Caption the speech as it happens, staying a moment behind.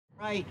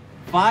Right,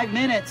 5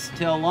 minutes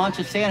till launch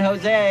of San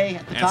Jose.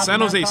 At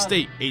San Jose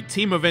State, a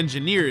team of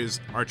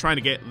engineers are trying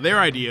to get their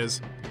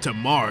ideas to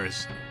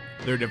Mars.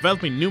 They're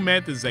developing new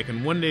methods that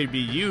can one day be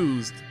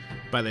used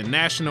by the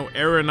National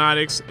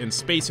Aeronautics and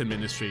Space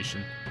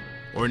Administration,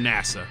 or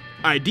NASA.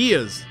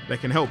 Ideas that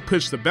can help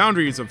push the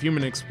boundaries of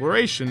human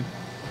exploration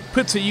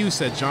put to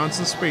use at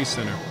Johnson Space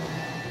Center.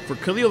 For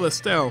Khalil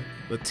Estelle,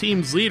 the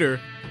team's leader,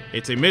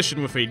 it's a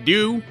mission with a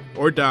do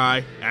or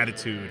die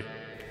attitude.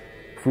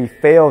 If we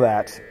fail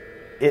that,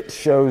 it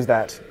shows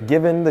that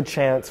given the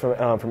chance from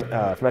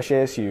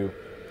SJSU,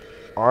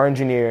 our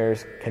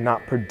engineers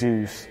cannot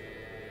produce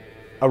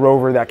a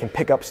rover that can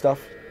pick up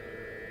stuff,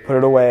 put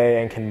it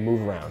away, and can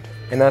move around.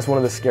 And that's one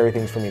of the scary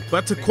things for me.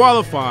 But to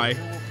qualify,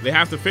 they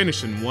have to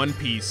finish in one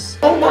piece.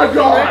 Oh my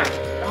god!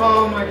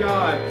 Oh my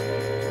god.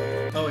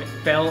 Oh, it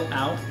fell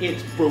out?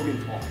 It's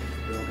broken off.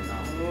 Broken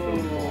off.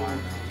 Oh.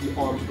 The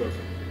arm's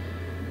broken.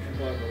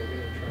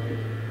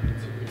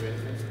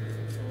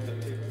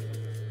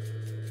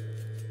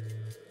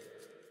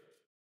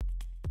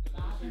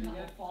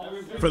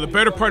 For the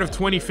better part of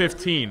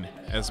 2015,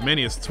 as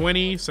many as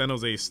 20 San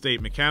Jose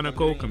State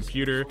mechanical,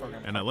 computer,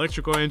 and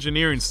electrical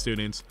engineering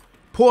students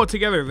pulled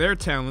together their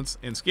talents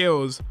and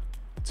skills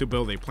to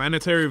build a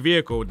planetary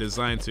vehicle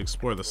designed to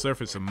explore the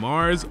surface of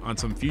Mars on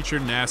some future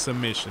NASA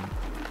mission.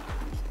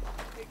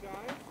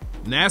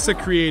 NASA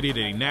created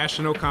a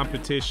national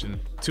competition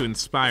to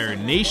inspire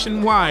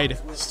nationwide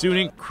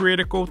student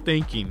critical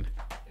thinking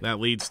that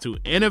leads to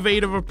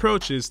innovative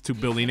approaches to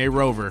building a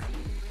rover.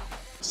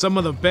 Some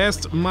of the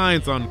best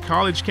minds on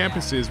college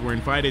campuses were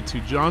invited to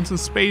Johnson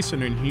Space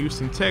Center in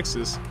Houston,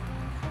 Texas,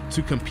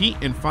 to compete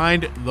and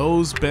find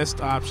those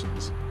best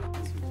options.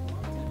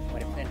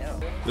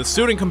 The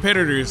student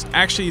competitors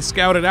actually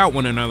scouted out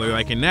one another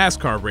like a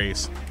NASCAR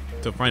race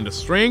to find the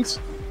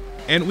strengths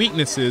and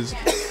weaknesses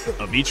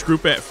of each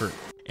group effort.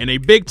 In a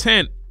big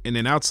tent in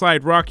an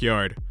outside rock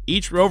yard,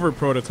 each rover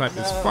prototype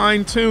is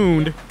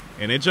fine-tuned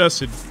and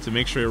adjusted to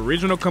make sure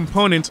original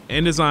components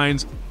and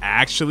designs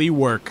actually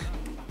work.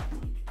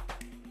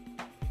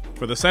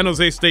 For the San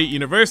Jose State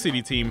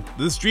University team,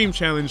 this dream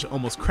challenge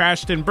almost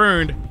crashed and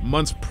burned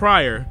months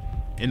prior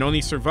and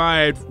only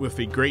survived with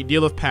a great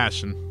deal of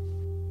passion.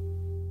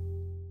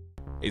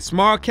 A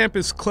small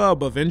campus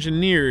club of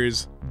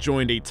engineers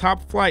joined a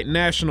top-flight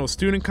national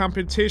student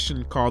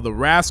competition called the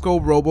RASCAL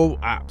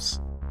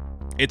Robo-Ops.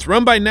 It's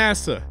run by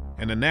NASA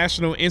and the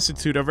National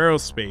Institute of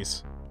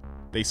Aerospace.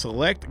 They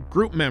select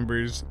group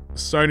members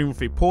starting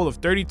with a pool of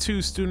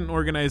 32 student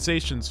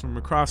organizations from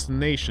across the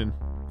nation.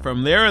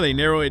 From there, they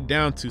narrow it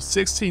down to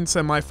 16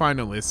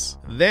 semifinalists,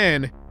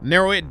 then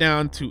narrow it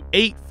down to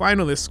 8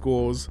 finalist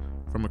schools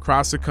from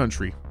across the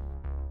country.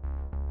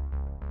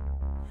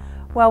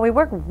 Well, we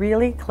work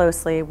really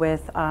closely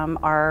with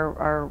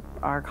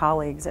our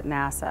colleagues at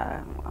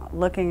NASA,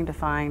 looking to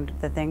find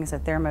the things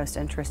that they're most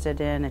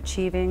interested in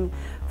achieving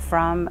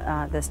from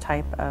this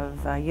type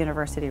of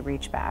university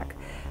reach back.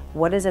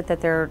 What is it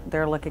that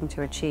they're looking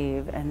to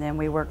achieve? And then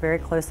we work very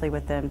closely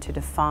with them to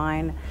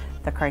define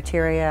the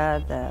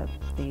criteria,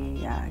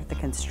 the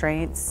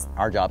constraints.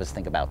 Our job is to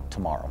think about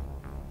tomorrow,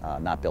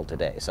 not build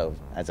today. So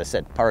as I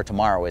said, part of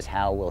tomorrow is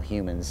how will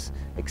humans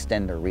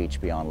extend their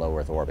reach beyond low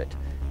Earth orbit.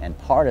 And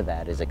part of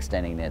that is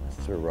extending it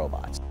through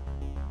robots.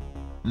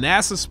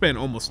 NASA spent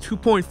almost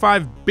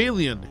 $2.5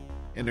 billion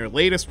in their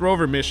latest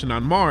rover mission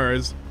on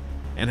Mars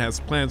and has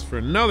plans for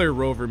another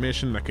rover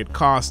mission that could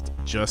cost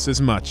just as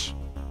much.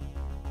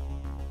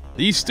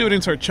 These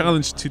students are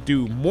challenged to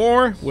do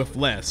more with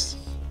less.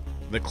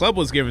 The club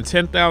was given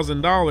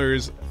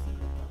 $10,000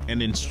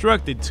 and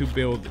instructed to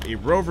build a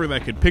rover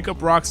that could pick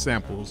up rock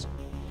samples.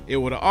 It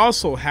would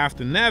also have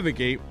to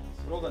navigate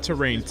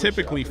terrain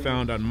typically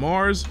found on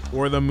Mars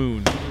or the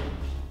Moon.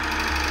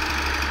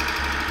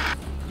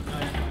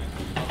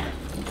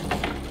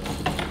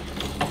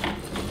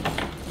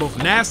 Both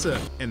NASA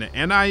and the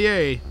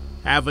NIA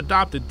have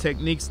adopted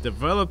techniques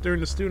developed during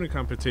the student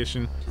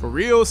competition for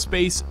real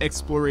space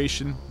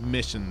exploration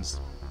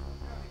missions.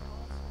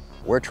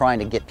 We're trying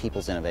to get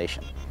people's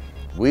innovation.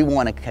 We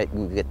want to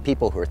get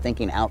people who are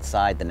thinking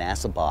outside the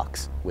NASA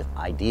box with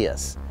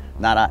ideas.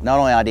 Not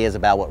only ideas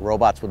about what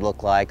robots would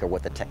look like or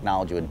what the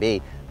technology would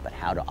be, but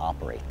how to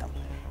operate them.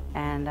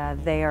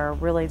 And they are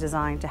really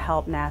designed to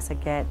help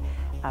NASA get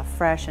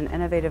fresh and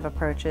innovative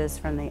approaches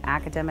from the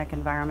academic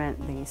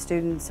environment, the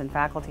students and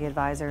faculty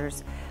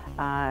advisors.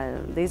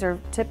 These are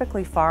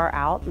typically far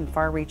out and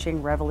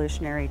far-reaching,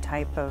 revolutionary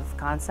type of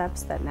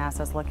concepts that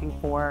NASA's looking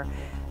for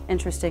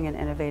interesting and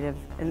innovative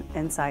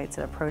insights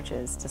and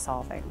approaches to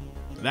solving.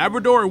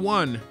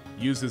 Labrador-1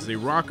 uses a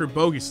rocker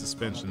bogie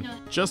suspension,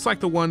 just like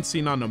the one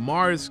seen on the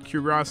Mars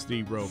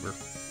Curiosity rover.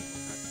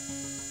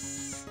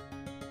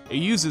 It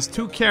uses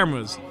 2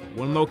 cameras,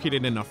 one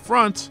located in the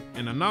front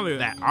and another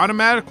that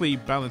automatically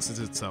balances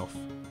itself.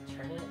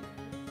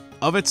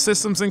 Of its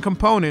systems and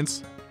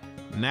components,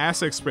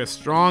 NASA expressed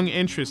strong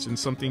interest in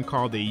something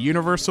called a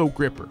universal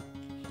gripper.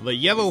 The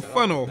yellow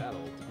funnel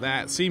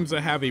that seems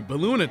to have a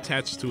balloon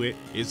attached to it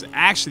is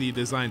actually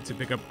designed to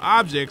pick up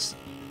objects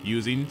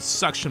using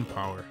suction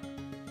power.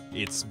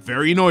 It's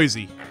very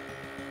noisy.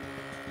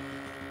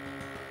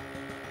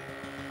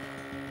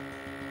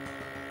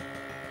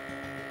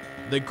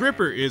 The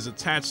gripper is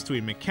attached to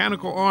a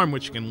mechanical arm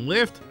which can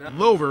lift,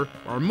 lower,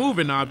 or move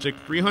an object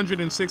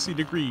 360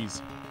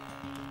 degrees.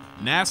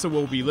 NASA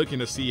will be looking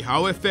to see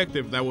how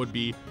effective that would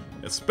be,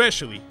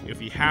 especially if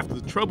you have to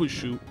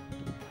troubleshoot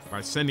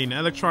by sending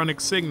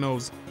electronic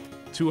signals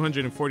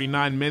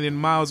 249 million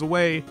miles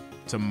away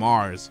to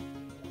Mars.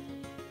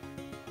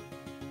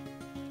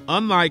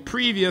 Unlike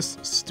previous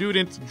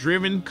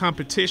student-driven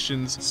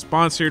competitions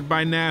sponsored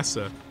by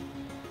NASA,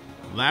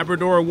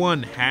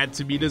 Labrador-1 had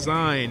to be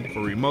designed for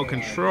remote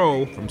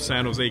control from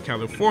San Jose,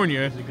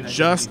 California,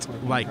 just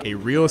like a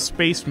real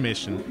space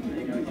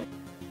mission.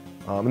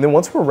 And then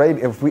once we're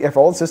ready, if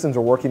all the systems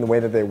are working the way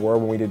that they were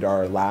when we did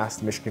our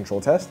last mission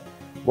control test,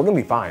 we're gonna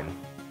be fine.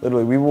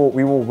 Literally, we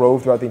will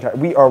rove throughout the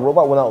entire. Our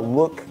robot will not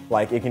look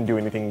like it can do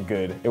anything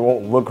good. It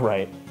won't look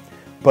right,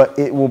 but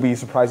it will be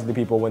surprising to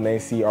people when they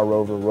see our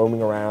rover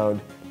roaming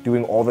around,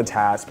 doing all the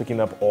tasks,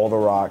 picking up all the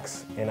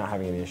rocks, and not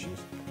having any issues.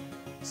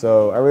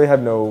 So I really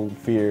have no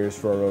fears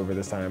for our rover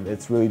this time.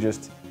 It's really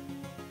just,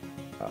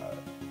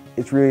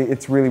 it's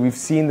really, we've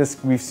seen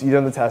this, we've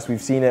done the test, we've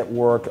seen it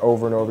work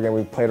over and over again.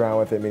 We've played around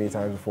with it many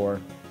times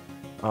before.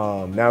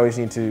 Now it's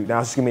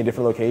just gonna be a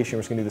different location.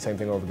 We're just gonna do the same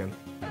thing over again.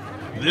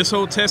 This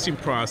whole testing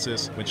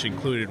process, which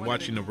included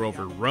watching the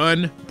rover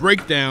run,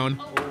 break down,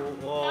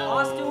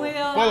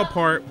 fall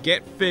apart,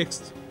 get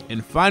fixed,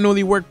 and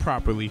finally work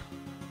properly,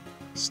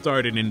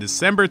 started in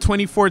December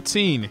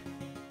 2014.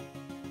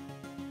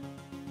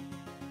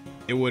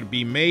 It would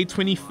be May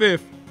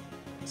 25th,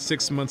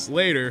 6 months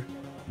later,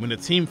 when the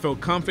team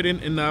felt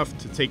confident enough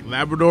to take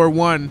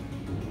Labrador-1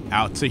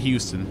 out to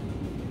Houston.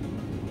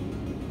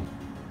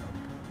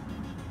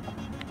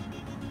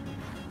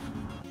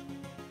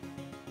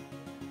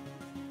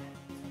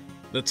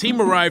 The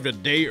team arrived a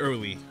day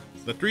early.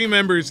 The three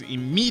members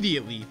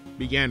immediately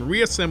began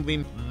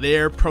reassembling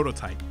their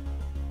prototype.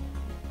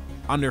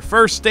 On their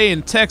first day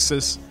in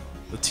Texas,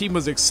 the team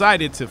was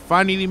excited to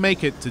finally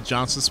make it to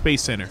Johnson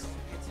Space Center.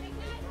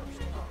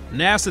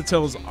 NASA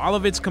tells all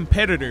of its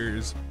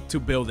competitors to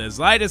build as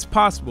light as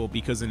possible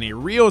because in a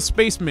real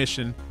space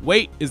mission,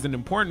 weight is an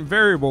important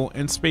variable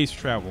in space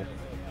travel.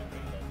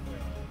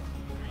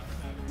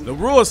 The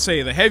rules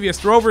say the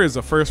heaviest rover is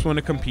the first one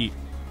to compete.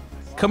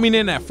 Coming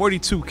in at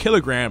 42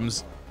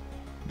 kilograms,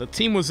 the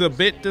team was a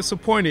bit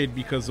disappointed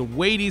because the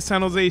weighty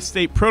San Jose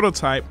State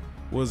prototype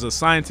was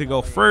assigned to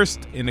go first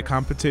in the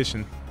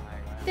competition.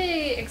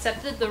 They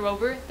accepted the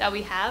rover that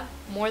we have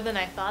more than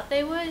I thought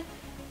they would.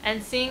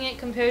 And seeing it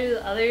compared to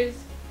the others,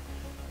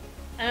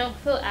 I don't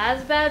feel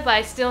as bad, but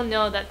I still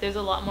know that there's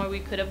a lot more we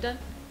could have done.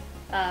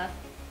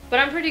 But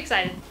I'm pretty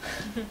excited.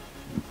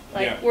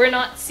 We're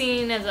not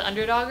seen as an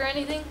underdog or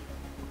anything.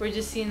 We're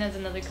just seen as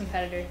another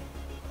competitor,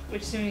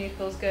 which to me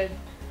feels good,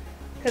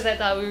 because I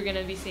thought we were going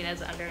to be seen as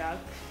an underdog.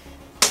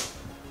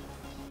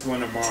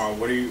 One tomorrow,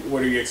 what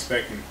are you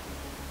expecting?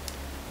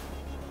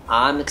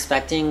 I'm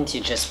expecting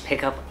to just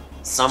pick up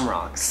some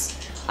rocks.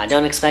 I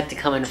don't expect to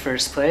come in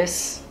first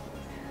place.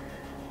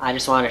 I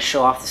just want to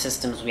show off the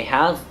systems we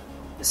have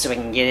so we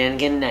can get in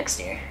again next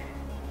year.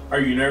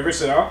 Are you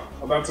nervous at all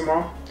about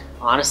tomorrow?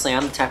 Honestly,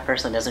 I'm the type of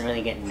person that doesn't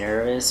really get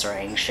nervous or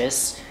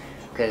anxious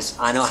because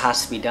I know it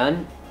has to be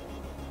done,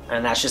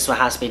 and that's just what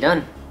has to be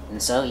done. And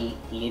so you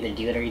either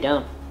do it or you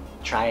don't.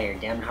 Try your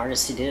damn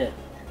hardest to do it.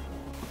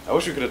 I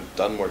wish we could have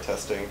done more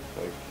testing.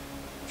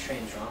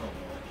 Train's wrong.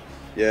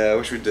 Yeah, I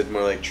wish we did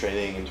more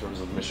training in terms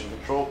of mission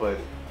control, but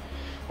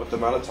with the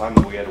amount of time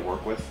that we had to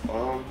work with,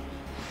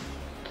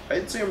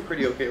 I'd say I'm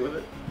pretty okay with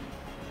it.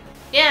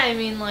 Yeah, I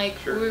mean,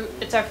 Sure.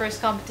 it's our first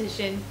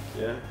competition.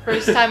 Yeah.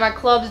 First time our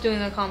club's doing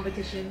a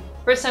competition.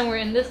 First time we're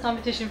in this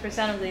competition for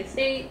San Jose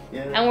State.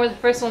 Yeah. And we're the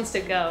first ones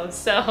to go,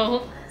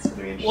 so It's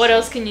gonna be interesting. what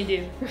else can you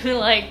do?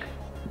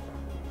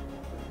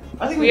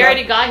 I think we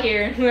already got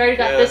here. We already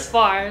got this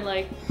far.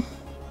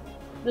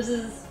 This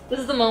is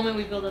the moment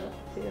we build it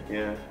up to.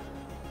 Yeah.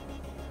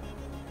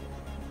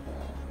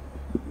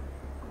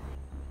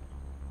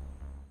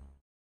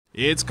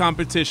 It's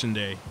competition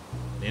day.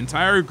 The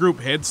entire group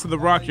heads to the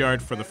rock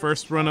yard for the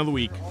first run of the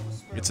week.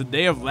 It's a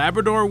day of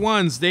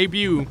Labrador-1's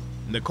debut,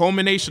 and the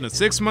culmination of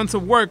 6 months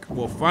of work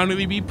will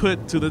finally be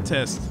put to the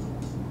test.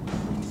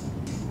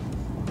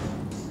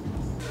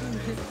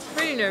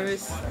 Pretty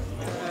nervous.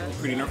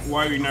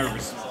 Why are you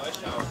nervous?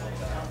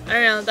 I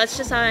don't know, that's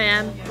just how I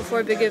am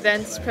before big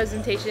events,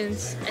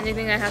 presentations,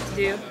 anything I have to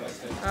do.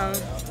 I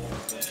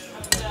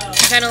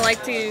kind of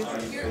like to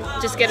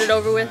just get it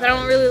over with. I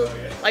don't really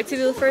like to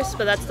be the first,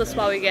 but that's the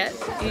spot we get.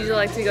 I usually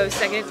like to go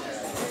second.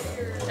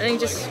 I think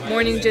just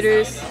morning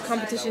jitters,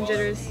 competition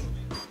jitters.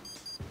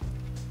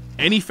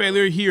 Any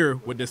failure here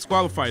would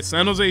disqualify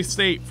San Jose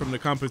State from the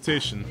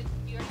competition.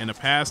 In the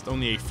past,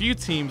 only a few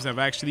teams have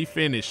actually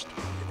finished.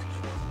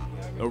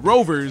 The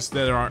Rovers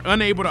that are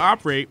unable to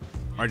operate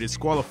are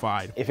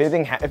disqualified. If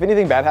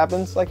anything bad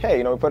happens,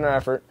 hey, we put in our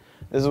effort.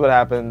 This is what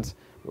happens.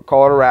 we'll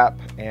call it a wrap,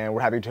 and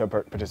we're happy to have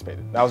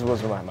participated. That was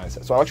my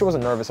mindset. So I actually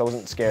wasn't nervous, I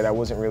wasn't scared, I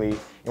wasn't really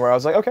anywhere. I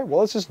was like, okay,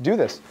 well, let's just do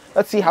this.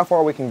 Let's see how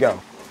far we can go.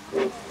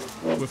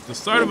 With the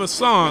start of a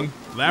song,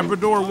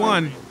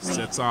 Labrador-1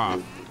 sets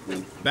off.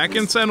 Back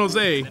in San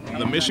Jose,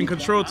 the mission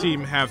control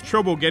team have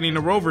trouble getting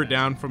the rover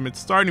down from its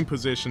starting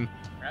position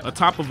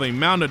atop of a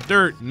mound of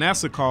dirt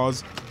NASA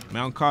calls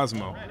Mount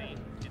Cosmo.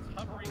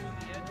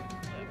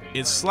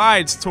 It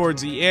slides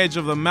towards the edge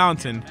of the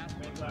mountain,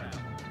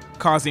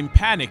 causing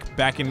panic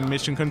back in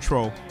mission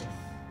control.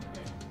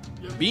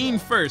 Being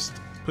first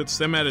puts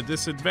them at a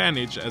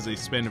disadvantage as they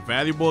spend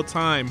valuable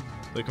time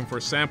looking for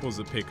samples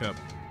to pick up.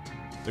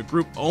 The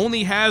group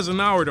only has an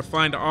hour to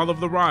find all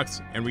of the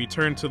rocks and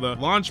return to the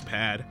launch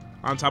pad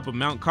on top of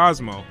Mount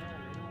Cosmo.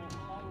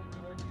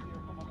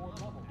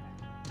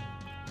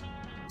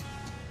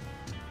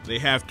 They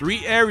have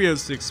 3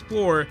 areas to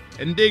explore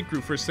and dig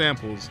through for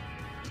samples: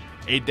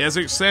 a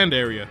desert sand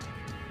area,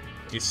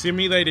 a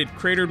simulated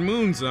cratered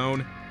moon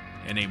zone,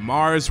 and a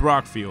Mars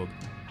rock field.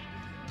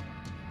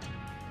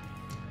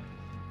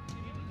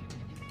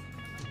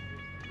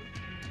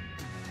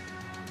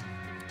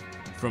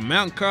 From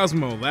Mount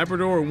Cosmo,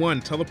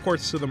 Labrador-1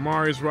 teleports to the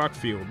Mars rock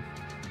field.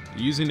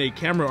 Using a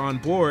camera on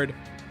board,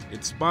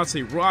 it spots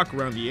a rock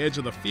around the edge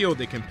of the field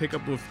they can pick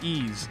up with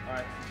ease.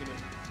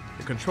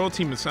 The control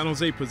team in San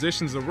Jose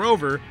positions the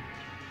rover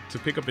to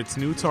pick up its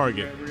new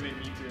target.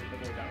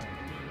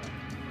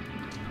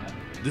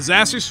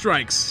 Disaster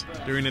strikes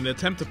during an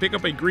attempt to pick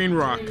up a green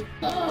rock.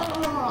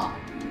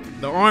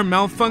 The arm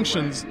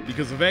malfunctions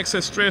because of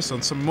excess stress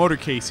on some motor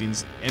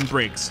casings and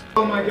brakes.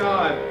 Oh my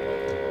god.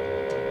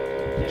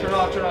 Turn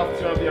off the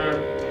arm.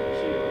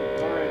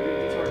 Alright,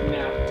 it's working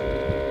now.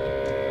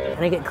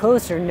 And I get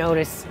closer and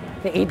notice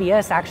the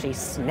ABS actually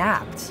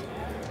snapped.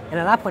 And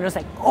at that point I was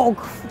like, oh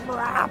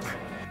crap.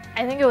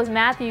 I think it was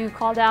Matthew who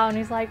called out and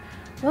he's like,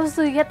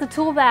 Rosalie, get the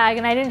tool bag.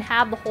 And I didn't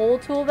have the whole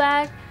tool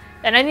bag.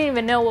 And I didn't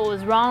even know what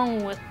was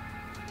wrong with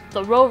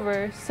the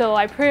rover. So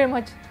I pretty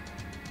much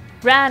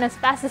ran as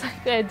fast as I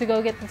could to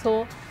go get the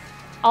tool.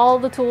 All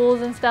the tools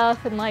and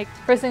stuff. And like,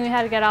 first thing we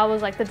had to get out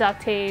was like the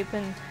duct tape.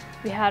 And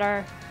we had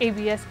our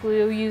ABS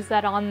glue, use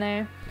that on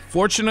there.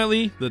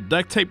 Fortunately, the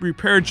duct tape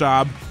repair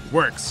job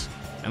works,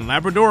 and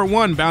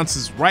Labrador-1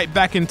 bounces right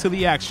back into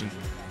the action.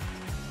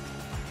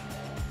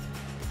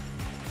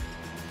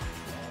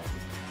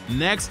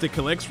 Next, it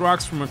collects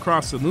rocks from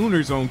across the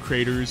lunar zone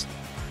craters,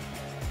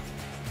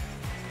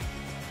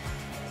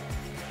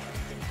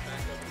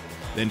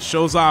 then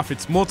shows off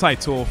its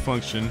multi-tool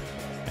function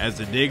as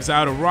it digs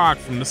out a rock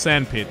from the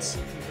sand pits.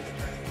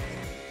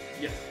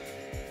 Yes.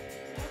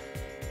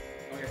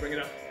 Okay, bring it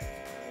up.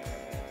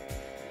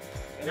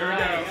 There we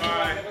go.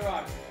 Alright.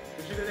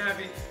 Push it in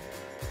heavy.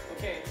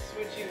 Okay,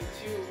 switching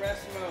to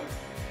rest mode.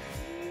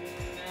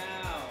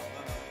 Now.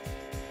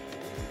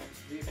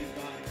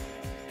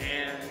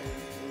 And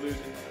we're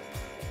losing.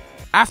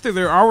 After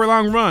their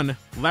hour-long run,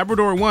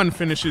 Labrador-1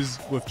 finishes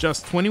with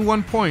just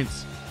 21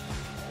 points.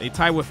 They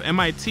tie with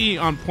MIT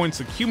on points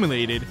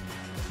accumulated,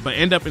 but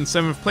end up in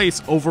 7th place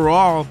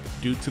overall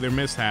due to their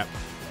mishap.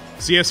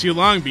 CSU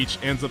Long Beach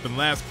ends up in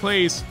last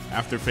place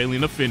after failing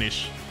to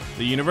finish.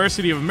 The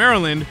University of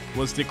Maryland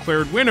was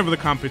declared winner of the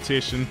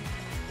competition,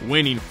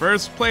 winning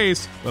first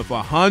place with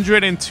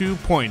 102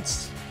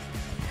 points.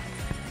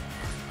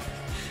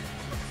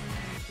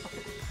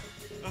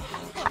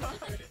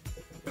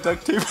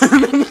 Duct tape.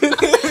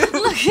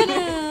 Look at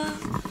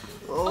him!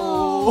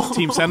 Oh.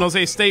 Team San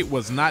Jose State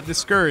was not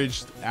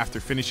discouraged after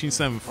finishing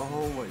 7th.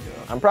 Oh my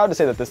god. I'm proud to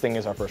say that this thing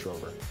is our first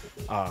rover.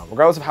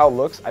 Regardless of how it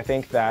looks, I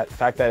think that the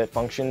fact that it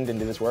functioned and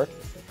did its work,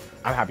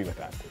 I'm happy with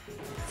that.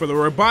 For the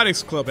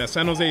robotics club at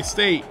San Jose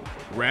State,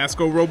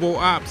 RASCAL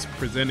Robo-Ops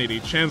presented a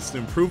chance to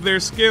improve their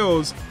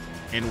skills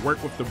and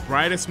work with the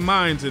brightest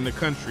minds in the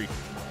country.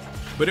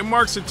 But it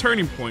marks a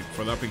turning point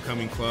for the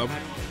up-and-coming club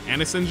and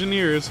its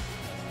engineers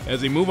as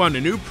they move on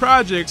to new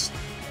projects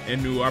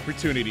and new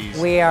opportunities.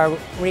 We are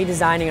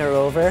redesigning a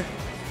rover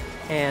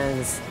and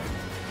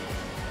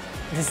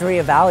just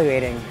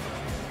reevaluating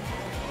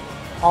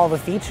all the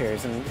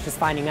features and just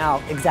finding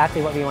out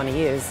exactly what we want to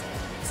use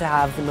to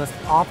have the most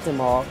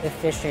optimal,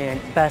 efficient,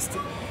 best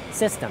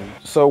system.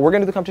 So we're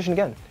going to do the competition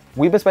again.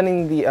 We've been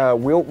spending the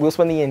we'll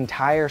spend the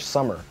entire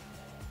summer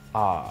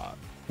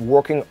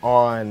working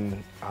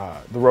on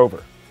the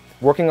rover,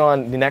 working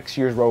on the next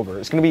year's rover.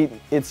 It's going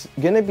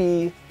to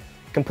be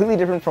completely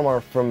different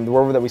from the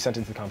rover that we sent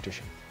into the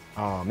competition.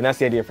 And that's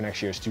the idea for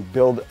next year, is to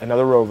build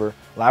another rover,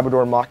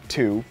 Labrador Mach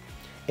 2,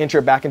 enter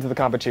it back into the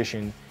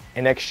competition,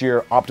 and next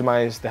year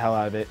optimize the hell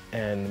out of it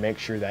and make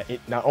sure that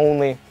it not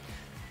only,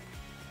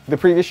 the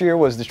previous year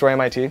was destroy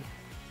MIT,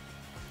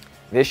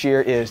 this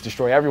year is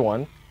destroy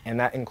everyone, and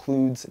that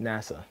includes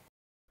NASA.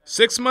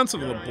 6 months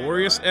of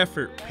laborious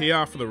effort pay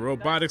off for the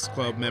robotics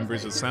club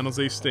members of San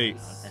Jose State.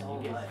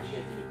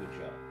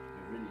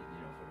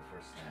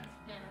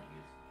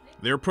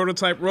 Their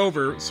prototype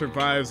rover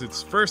survives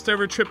its first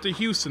ever trip to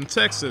Houston,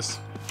 Texas,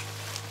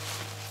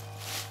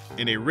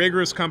 in a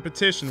rigorous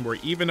competition where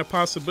even a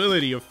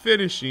possibility of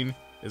finishing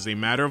is a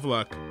matter of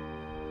luck.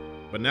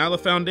 but now the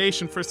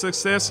foundation for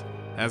success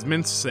has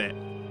been set.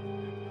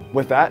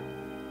 With that,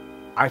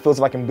 I feel as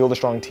if I can build a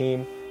strong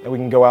team and we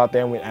can go out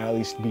there and at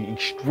least be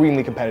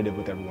extremely competitive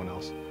with everyone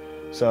else.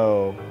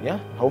 So yeah,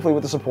 hopefully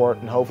with the support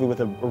and hopefully with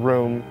a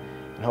room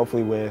and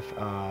hopefully with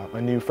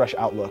a new fresh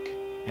outlook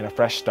and a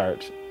fresh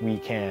start, we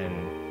can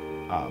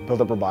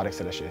build up robotics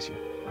at SJSU.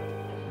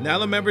 Now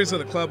the members of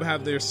the club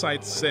have their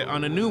sights set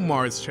on a new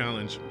Mars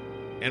challenge,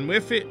 and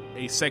with it,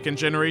 a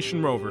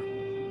second-generation rover.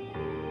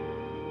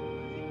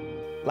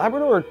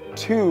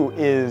 Labrador-2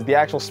 is the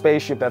actual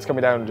spaceship that's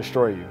coming down to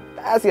destroy you.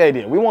 That's the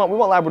idea. We want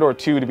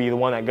Labrador-2 to be the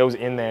one that goes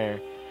in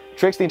there,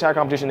 tricks the entire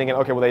competition thinking,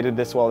 okay, well they did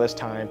this well this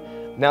time.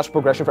 Natural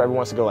progression for everyone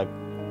wants to go like,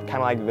 kind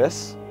of like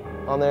this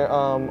on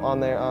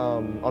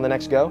the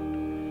next go.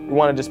 We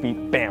want to just be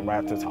bam right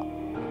up to the top.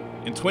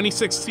 In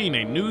 2016,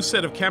 a new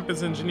set of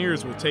campus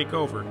engineers will take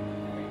over,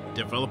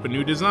 develop a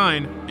new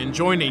design, and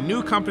join a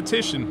new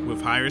competition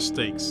with higher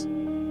stakes.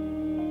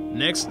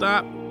 Next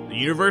stop, the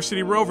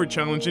University Rover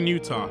Challenge in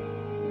Utah.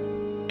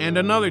 And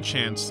another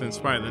chance to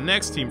inspire the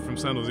next team from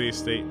San Jose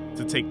State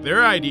to take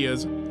their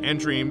ideas and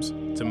dreams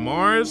to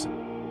Mars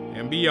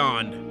and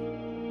beyond.